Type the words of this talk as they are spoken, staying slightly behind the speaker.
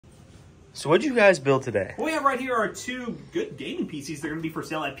So what'd you guys build today? What we have right here are two good gaming PCs. They're going to be for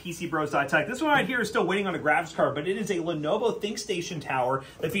sale at PCBros.tech. This one right here is still waiting on a graphics card, but it is a Lenovo ThinkStation Tower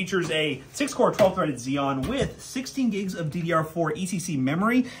that features a 6-core 12-threaded Xeon with 16 gigs of DDR4 ECC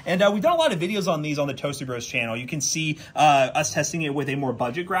memory. And we've done a lot of videos on these on the Toasty Bros channel. You can see us testing it with a more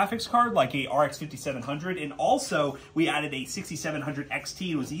budget graphics card like a RX 5700. And also, we added a 6700 XT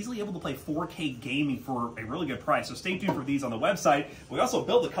and was easily able to play 4K gaming for a really good price. So stay tuned for these on the website. We also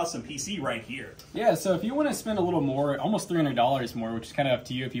built a custom PC right here. Yeah, so if you want to spend a little more, almost $300 more, which is kind of up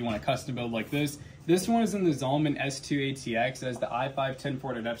to you if you want a custom build like this. This one is in the Zalman S2 ATX as the i5-1040F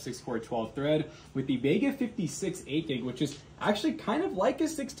 6-core 12-thread with the Vega 56 8GB, which is actually kind of like a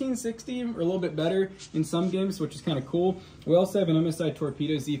 1660 or a little bit better in some games, which is kind of cool. We also have an MSI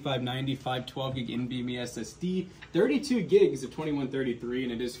Torpedo Z590 512GB NVMe SSD, 32 gigs of 2133,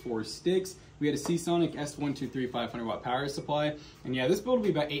 and it is 4 sticks. We had a Seasonic S123 500-watt power supply, and yeah, this build will be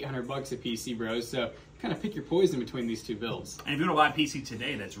about $800 at PC Bros. So kind of pick your poison between these two builds. And if you want to buy a PC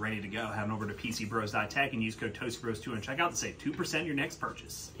today that's ready to go, head on over to PCBros.tech and use code ToastyBros2 and check out to save 2% your next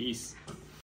purchase. Peace.